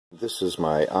This is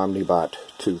my Omnibot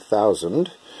 2000.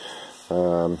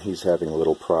 He's having a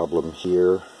little problem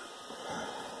here.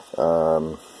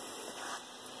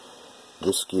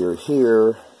 This gear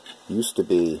here used to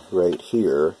be right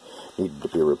here, needed to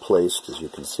be replaced. As you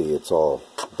can see, it's all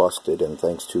busted, and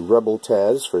thanks to Rebel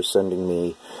Taz for sending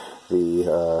me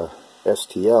the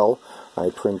STL,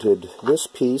 I printed this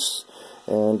piece,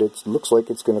 and it looks like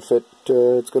it's going to fit,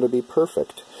 it's going to be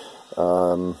perfect.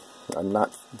 I'm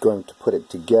not going to put it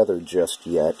together just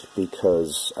yet,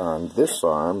 because on this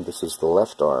arm, this is the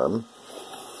left arm,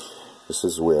 this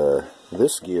is where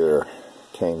this gear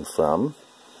came from.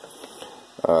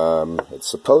 It's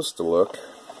supposed to look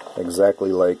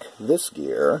exactly like this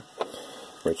gear,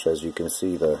 which, as you can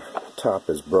see, the top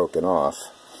is broken off.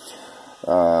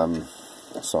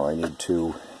 So I need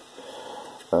to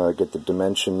get the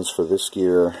dimensions for this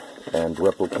gear and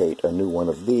replicate a new one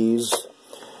of these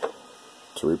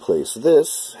to replace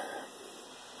this,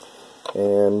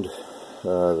 and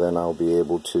then I'll be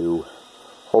able to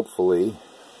hopefully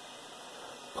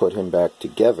put him back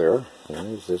together. Why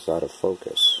is this out of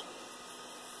focus?